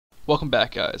Welcome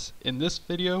back, guys. In this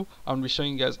video I'm going to be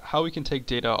showing you guys how we can take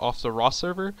data off the ROS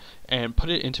server and put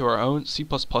it into our own C++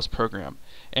 program.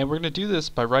 And we're going to do this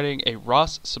by writing a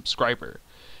ROS subscriber.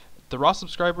 The ROS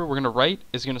subscriber we're going to write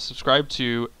is going to subscribe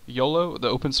to YOLO, the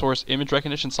open source image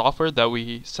recognition software that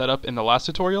we set up in the last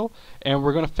tutorial, and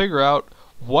we're going to figure out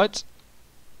what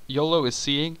YOLO is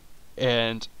seeing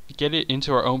and get it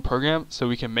into our own program so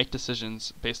we can make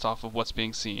decisions based off of what's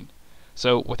being seen.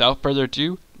 So without further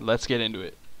ado, let's get into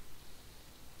it.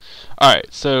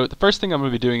 Alright, so the first thing I'm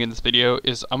going to be doing in this video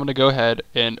is I'm going to go ahead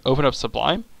and open up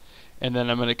Sublime, and then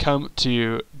I'm going to come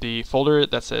to the folder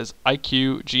that says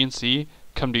IQGNC,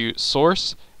 come to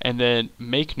Source, and then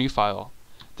Make New File.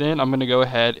 Then I'm going to go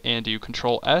ahead and do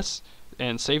Control S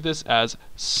and save this as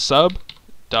sub.cpp,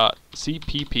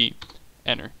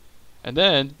 enter. And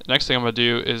then the next thing I'm going to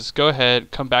do is go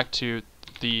ahead, come back to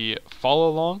the follow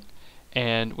along,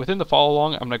 and within the follow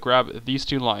along I'm going to grab these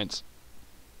two lines,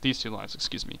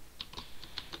 excuse me.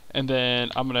 And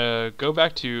then I'm going to go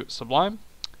back to Sublime,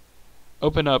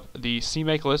 open up the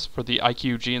CMake list for the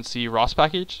IQGNC ROS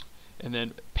package, and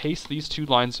then paste these two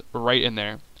lines right in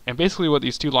there. And basically what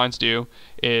these two lines do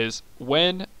is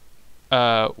when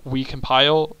we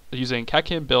compile using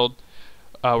catcam build,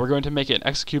 we're going to make an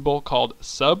executable called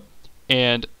sub,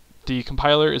 and the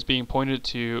compiler is being pointed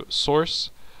to source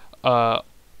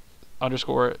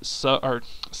underscore sub or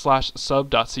slash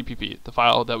sub.cpp, the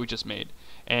file that we just made,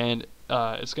 and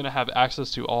it's going to have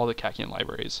access to all the catcam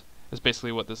libraries. Is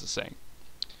basically what this is saying.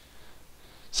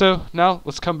 So now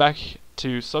let's come back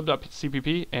to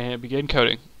sub.cpp and begin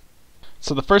coding.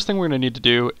 So the first thing we're going to need to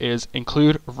do is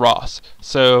include ROS.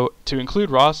 So to include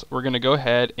ROS, we're going to go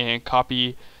ahead and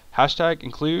copy hashtag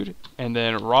include and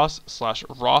then ros/ros.h,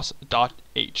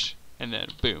 and then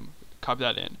boom, copy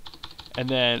that in. And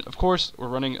then, of course, we're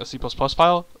running a C++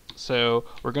 file, so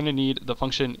we're going to need the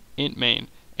function int main.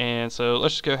 And so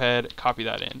let's just go ahead, copy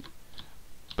that in.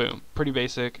 Boom. Pretty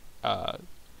basic.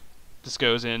 This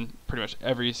goes in pretty much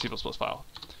every C++ file.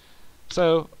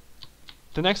 So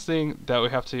the next thing that we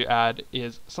have to add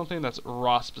is something that's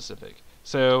ROS specific.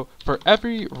 So for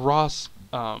every ROS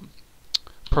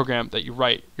program that you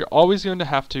write, you're always going to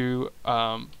have to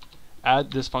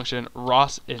add this function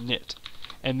ROS init.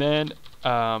 And then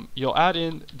you'll add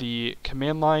in the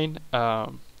command line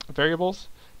variables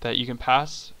that you can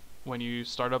pass when you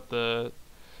start up the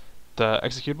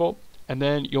executable, and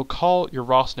then you'll call your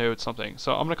ROS node something.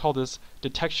 So I'm going to call this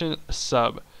detection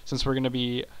sub, since we're going to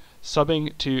be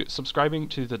subscribing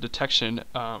to the detection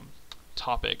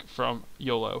topic from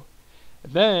YOLO.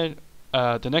 And then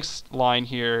the next line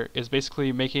here is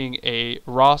basically making a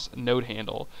ROS node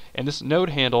handle, and this node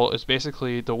handle is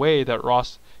basically the way that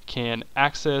ROS can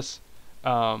access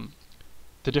the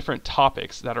different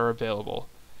topics that are available.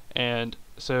 And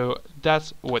so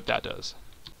that's what that does.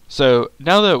 So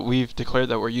now that we've declared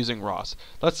that we're using ROS,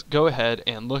 let's go ahead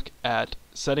and look at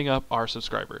setting up our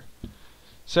subscriber.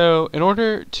 So in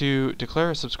order to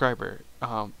declare a subscriber,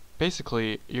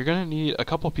 basically you're going to need a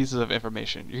couple pieces of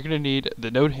information. You're going to need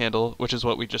the node handle, which is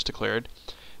what we just declared.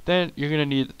 Then you're going to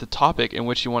need the topic in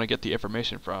which you want to get the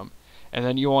information from. And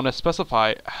then you want to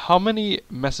specify how many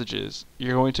messages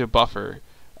you're going to buffer.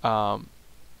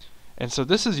 And so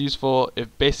this is useful if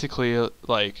basically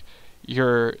like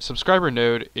your subscriber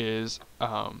node is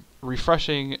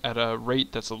refreshing at a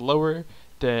rate that's lower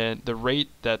than the rate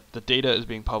that the data is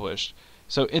being published.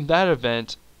 So in that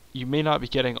event, you may not be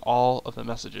getting all of the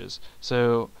messages.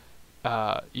 So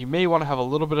you may want to have a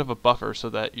little bit of a buffer so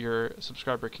that your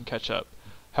subscriber can catch up.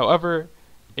 However,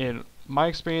 in my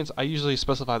experience, I usually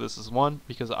specify this as 1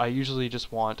 because I usually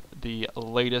just want the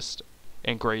latest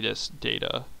and greatest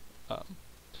data.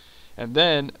 And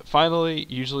then finally,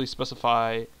 usually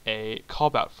specify a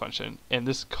callback function. And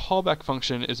this callback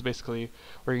function is basically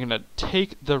where you're going to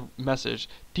take the message,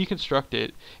 deconstruct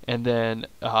it, and then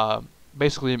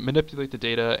basically manipulate the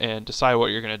data and decide what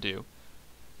you're going to do.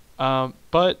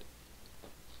 But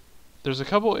there's a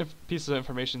couple pieces of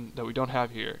information that we don't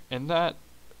have here, and that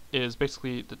is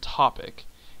basically the topic.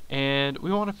 And we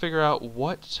want to figure out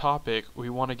what topic we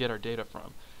want to get our data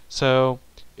from. So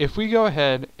if we go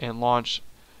ahead and launch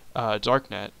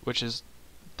darknet, which is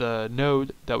the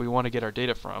node that we want to get our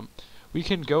data from, we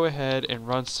can go ahead and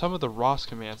run some of the ROS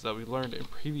commands that we learned in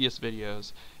previous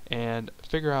videos and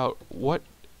figure out what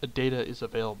data is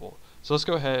available. So let's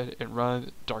go ahead and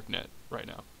run darknet right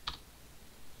now.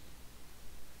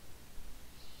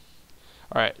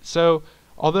 Alright, so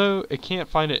although it can't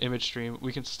find an image stream,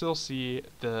 we can still see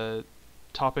the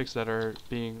topics that are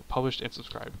being published and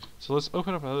subscribed. So let's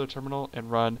open up another terminal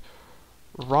and run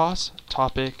ROS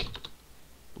topic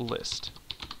list.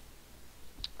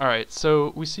 Alright,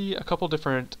 so we see a couple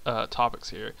different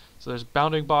topics here. So there's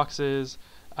bounding boxes,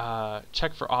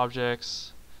 check for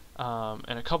objects,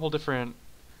 and a couple different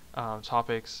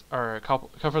topics, or a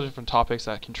couple different topics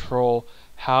that control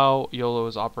how YOLO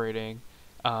is operating.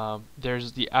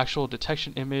 There's the actual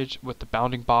detection image with the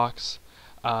bounding box.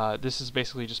 This is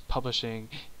basically just publishing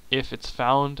if it's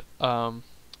found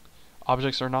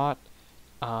objects or not.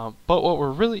 But what we're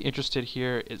really interested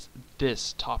here is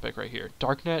this topic right here,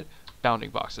 darknet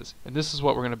bounding boxes, and this is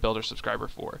what we're going to build our subscriber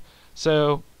for.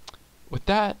 So with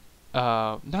that,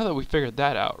 now that we figured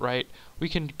that out, right, we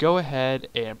can go ahead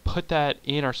and put that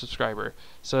in our subscriber.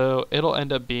 So it'll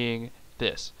end up being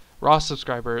this ROS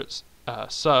subscribers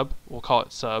sub, we'll call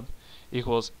it sub,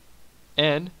 equals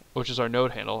n, which is our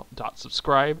node handle, dot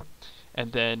subscribe,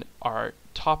 and then our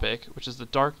topic, which is the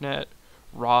darknet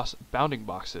ROS bounding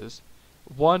boxes,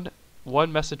 one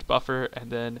message buffer, and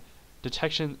then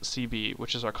detection CB,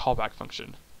 which is our callback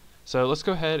function. So let's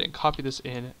go ahead and copy this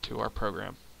in to our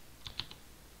program.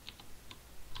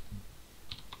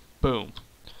 Boom.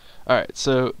 Alright,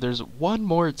 so there's one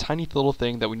more tiny little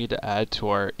thing that we need to add to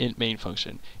our int main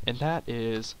function, and that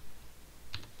is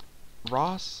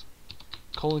ROS :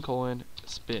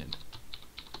 spin.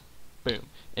 Boom.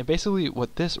 And basically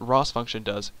what this ROS function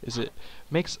does is it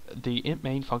makes the int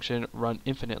main function run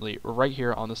infinitely right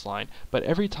here on this line, but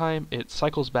every time it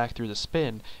cycles back through the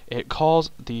spin, it calls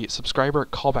the subscriber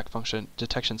callback function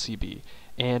detection CB.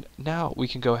 And now we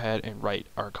can go ahead and write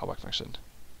our callback function.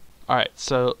 Alright,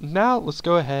 so now let's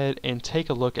go ahead and take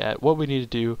a look at what we need to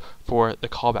do for the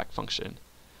callback function.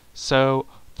 So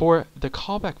for the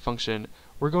callback function,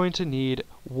 we're going to need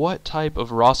what type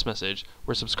of ROS message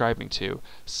we're subscribing to.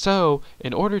 So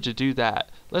in order to do that,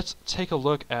 let's take a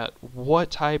look at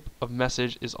what type of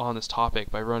message is on this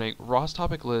topic by running ROS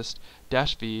topic list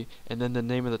 -v and then the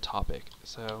name of the topic.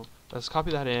 So let's copy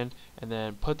that in and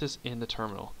then put this in the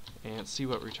terminal and see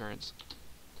what returns.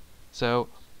 So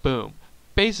boom.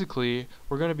 Basically,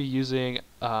 we're going to be using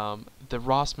the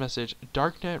ROS message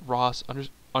darknet ROS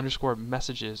underscore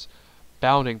messages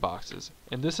bounding boxes,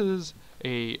 and this is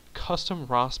a custom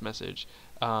ROS message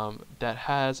that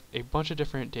has a bunch of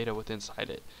different data within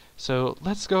inside it. So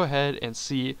let's go ahead and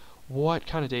see what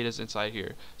kind of data is inside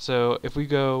here. So if we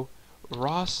go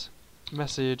ROS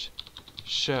message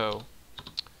show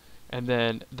and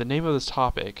then the name of this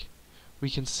topic,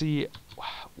 we can see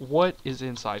what is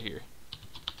inside here.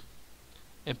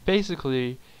 And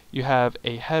basically you have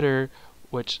a header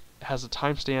which has a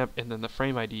timestamp and then the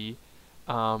frame ID,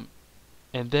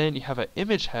 and then you have an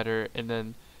image header and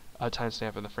then a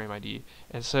timestamp and the frame ID.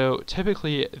 And so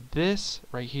typically this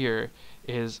right here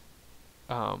is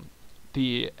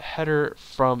the header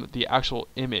from the actual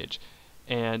image,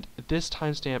 and this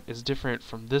timestamp is different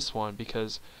from this one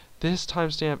because this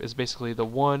timestamp is basically the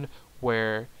one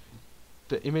where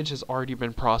the image has already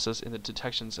been processed and the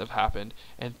detections have happened,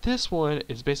 and this one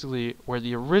is basically where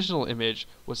the original image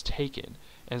was taken.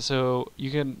 And so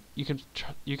you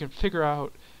can figure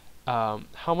out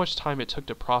how much time it took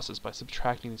to process by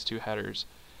subtracting these two headers.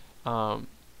 And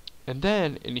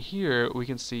then in here we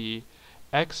can see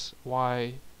x,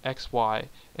 y, x, y,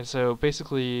 and so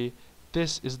basically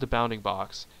this is the bounding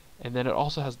box, and then it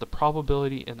also has the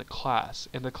probability and the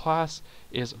class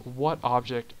is what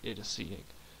object it is seeing.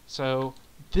 So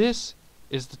this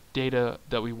is the data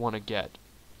that we want to get.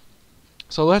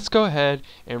 So let's go ahead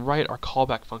and write our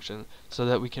callback function so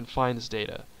that we can find this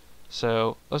data.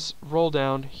 So let's roll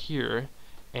down here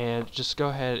and just go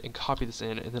ahead and copy this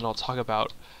in, and then I'll talk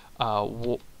about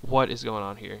what is going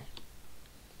on here.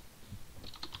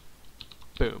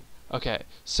 Boom. Okay,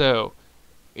 so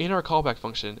in our callback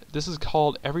function, this is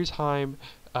called every time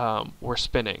we're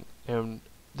spinning, and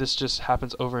this just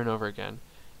happens over and over again.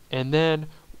 And then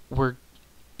we're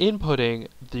inputting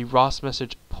the ROS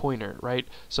message pointer, right?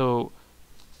 So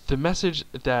the message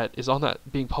that is on that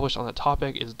being published on that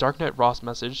topic is darknet ROS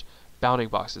message bounding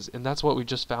boxes, and that's what we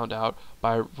just found out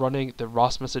by running the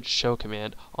ROS message show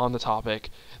command on the topic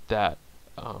that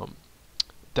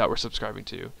that we're subscribing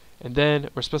to. And then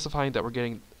we're specifying that we're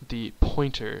getting the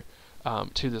pointer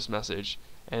to this message,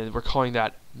 and we're calling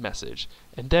that message.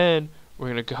 And then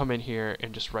we're going to come in here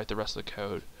and just write the rest of the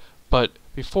code. But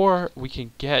before we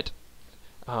can get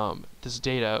this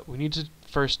data, we need to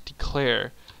first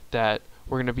declare that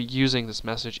we're going to be using this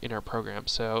message in our program.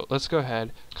 So let's go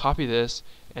ahead, copy this,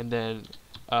 and then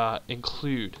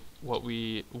include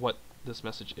what this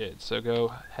message is. So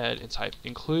go ahead and type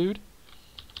include,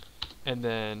 and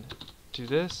then do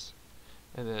this,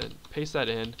 and then paste that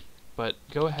in. But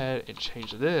go ahead and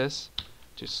change this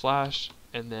to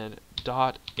 / and then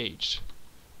 .h.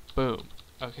 Boom.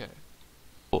 Okay.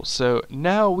 Cool. So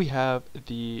now we have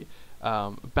the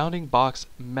bounding box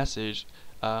message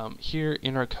here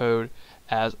in our code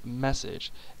as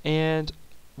message, and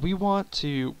we want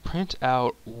to print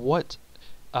out what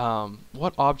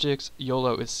objects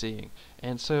YOLO is seeing.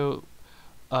 And so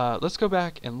let's go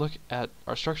back and look at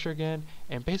our structure again,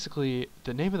 and basically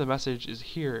the name of the message is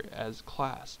here as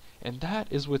class, and that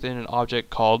is within an object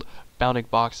called bounding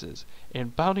boxes.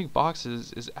 And bounding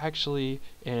boxes is actually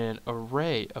an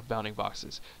array of bounding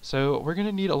boxes. So we're going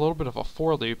to need a little bit of a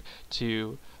for loop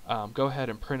to go ahead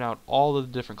and print out all of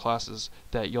the different classes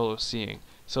that YOLO is seeing.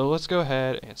 So let's go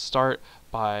ahead and start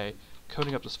by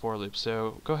coding up this for loop.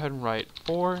 So go ahead and write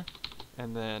for,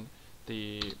 and then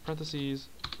the parentheses,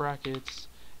 brackets,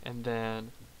 and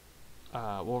then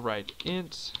we'll write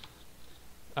int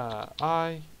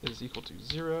I is equal to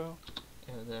 0,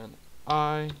 and then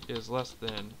I is less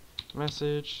than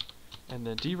message, and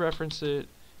then dereference it,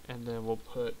 and then we'll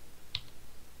put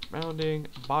bounding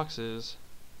boxes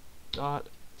dot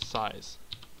size,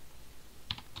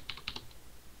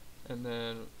 and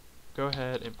then go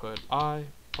ahead and put I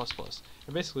plus plus.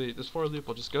 And basically this for loop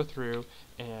will just go through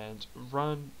and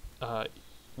run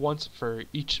once for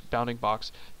each bounding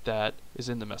box that is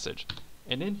in the message.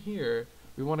 And in here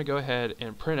we want to go ahead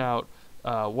and print out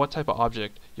what type of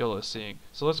object YOLO is seeing.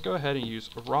 So let's go ahead and use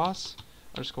ROS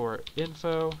underscore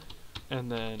info,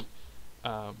 and then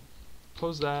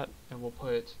close that, and we'll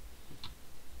put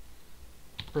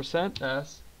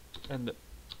 %s and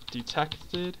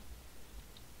detected,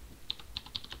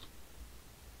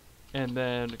 and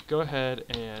then go ahead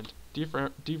and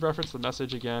dereference the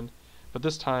message again, but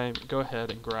this time go ahead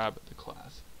and grab the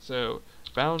class. So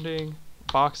bounding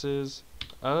boxes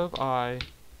of I,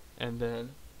 and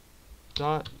then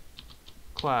dot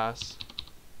class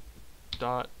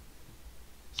dot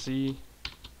C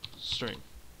string.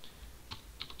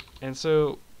 And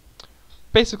so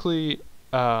basically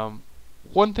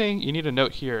one thing you need to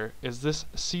note here is this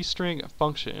C string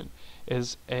function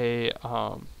is a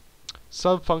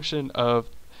sub-function of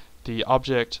the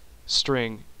object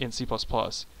string in C++,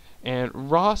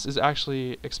 and ROS is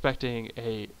actually expecting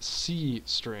a C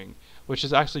string, which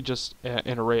is actually just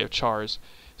an array of chars.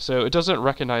 So it doesn't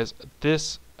recognize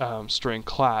this string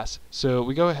class, so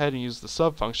we go ahead and use the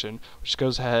sub function, which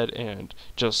goes ahead and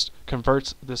just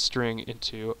converts this string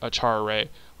into a char array,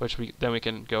 which then we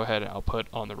can go ahead and output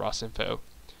on the ROS info.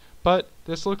 But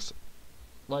this looks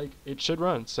like it should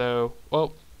run, so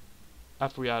well,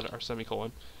 after we add our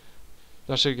semicolon,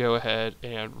 that should go ahead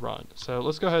and run. So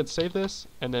let's go ahead and save this,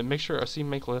 and then make sure our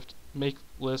make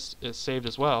list is saved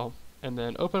as well, and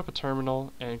then open up a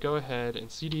terminal and go ahead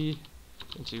and cd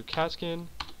into catskin,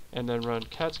 and then run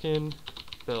catskin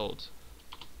build.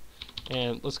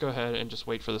 And let's go ahead and just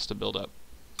wait for this to build up.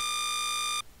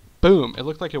 Boom, it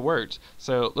looked like it worked.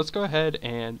 So let's go ahead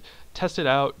and test it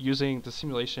out using the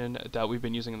simulation that we've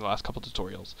been using in the last couple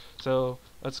tutorials. So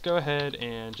let's go ahead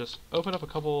and just open up a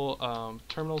couple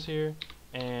terminals here,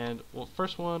 and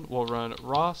first one we'll run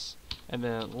ROS, and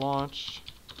then launch,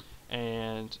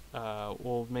 and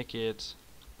we'll make it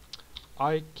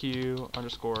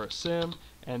iq_sim,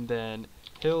 and then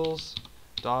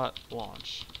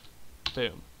hills.launch.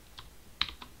 Boom.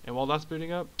 And while that's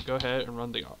booting up, go ahead and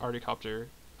run the Articopter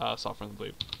software in the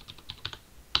loop.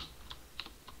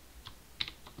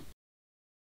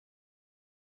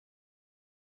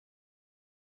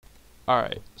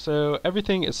 Alright, so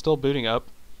everything is still booting up,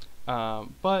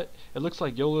 but it looks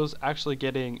like YOLO's actually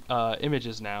getting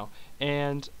images now.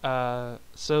 And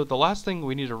so the last thing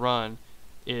we need to run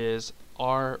is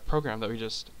our program that we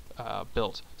just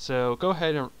built. So go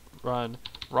ahead and run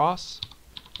ROS,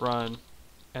 run,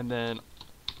 and then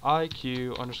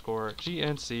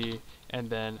iq_gnc, and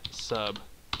then sub.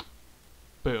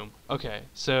 Boom. Okay,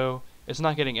 so it's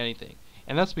not getting anything,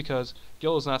 and that's because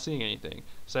YOLO's not seeing anything.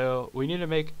 So we need to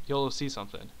make YOLO see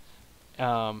something.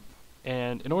 And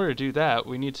in order to do that,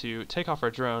 we need to take off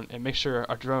our drone and make sure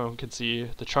our drone can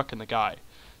see the truck and the guy.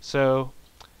 So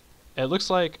it looks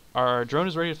like our drone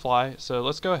is ready to fly, so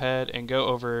let's go ahead and go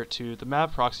over to the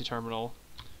map proxy terminal,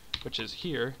 which is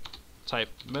here. Type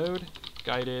mode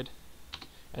guided,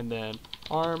 and then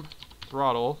arm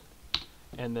throttle,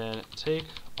 and then take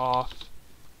off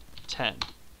 10,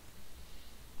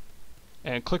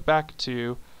 and click back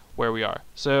to where we are.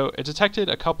 So it detected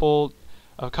a couple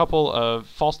of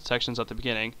false detections at the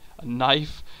beginning, a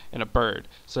knife and a bird.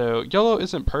 So YOLO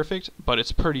isn't perfect, but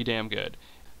it's pretty damn good.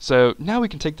 So now we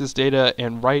can take this data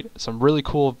and write some really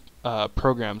cool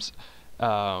programs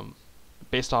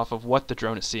based off of what the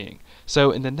drone is seeing.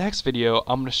 So in the next video,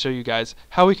 I'm going to show you guys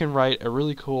how we can write a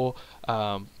really cool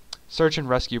search and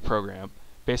rescue program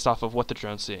based off of what the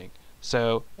drone's seeing.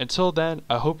 So until then,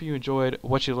 I hope you enjoyed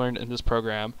what you learned in this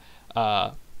program.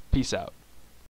 Peace out.